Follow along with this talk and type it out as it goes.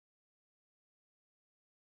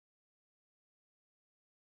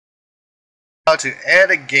How to add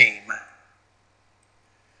a game.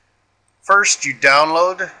 First, you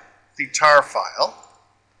download the tar file,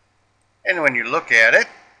 and when you look at it,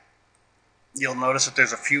 you'll notice that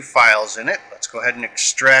there's a few files in it. Let's go ahead and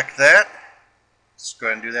extract that. Let's go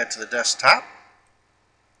ahead and do that to the desktop.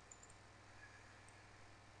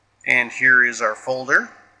 And here is our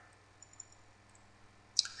folder.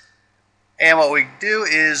 And what we do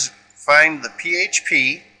is find the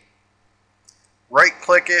PHP, right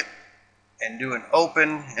click it, and do an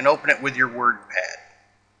open, and open it with your WordPad.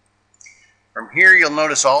 From here you'll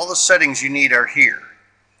notice all the settings you need are here.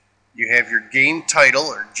 You have your game title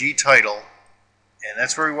or G title, and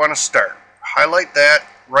that's where we want to start. Highlight that,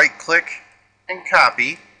 right click, and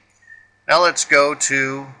copy. Now let's go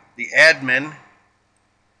to the admin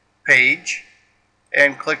page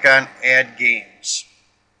and click on Add Games.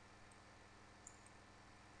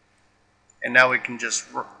 And now we can just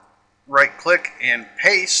right click and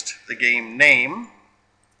paste the game name.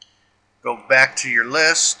 Go back to your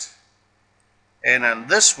list, and on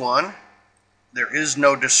this one there is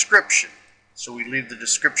no description, so we leave the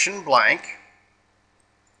description blank.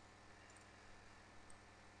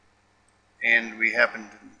 And we happen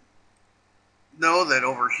to know that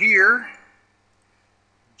over here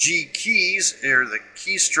G keys are the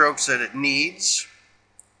keystrokes that it needs.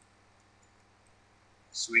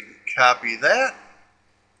 So we can copy that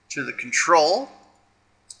to the control.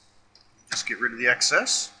 Just get rid of the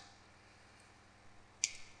excess.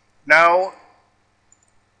 Now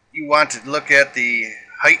you want to look at the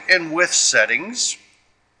height and width settings.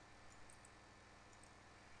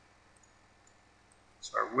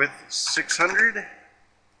 So our width is 600.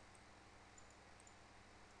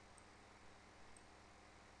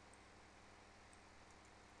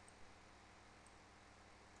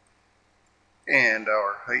 And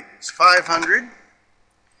our height is 500.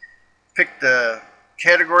 Pick the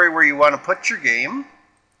category where you want to put your game.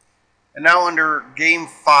 And now under Game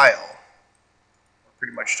File, we're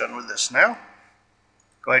pretty much done with this now.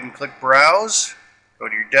 Go ahead and click Browse. Go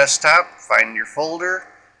to your desktop, find your folder,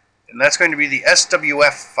 and that's going to be the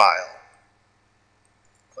SWF file.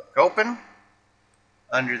 Click Open.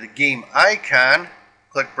 Under the game icon,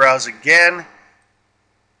 click Browse again.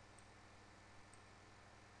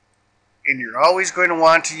 And you're always going to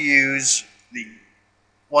want to use the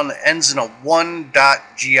one that ends in a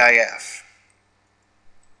 1.gif.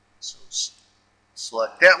 So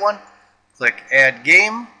select that one, click Add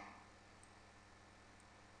Game,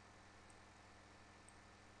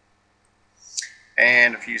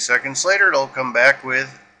 and a few seconds later it'll come back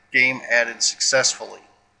with game added successfully.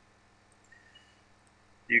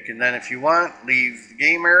 You can then, if you want, leave the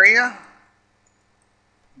game area,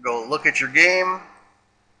 go look at your game,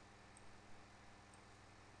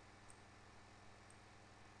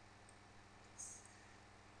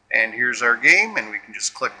 and here's our game, and we can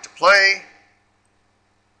just click to play.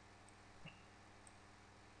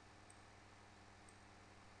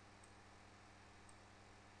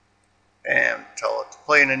 And tell it to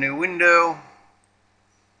play in a new window.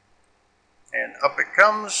 And up it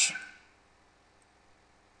comes.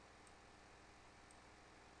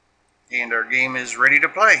 And our game is ready to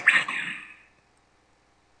play.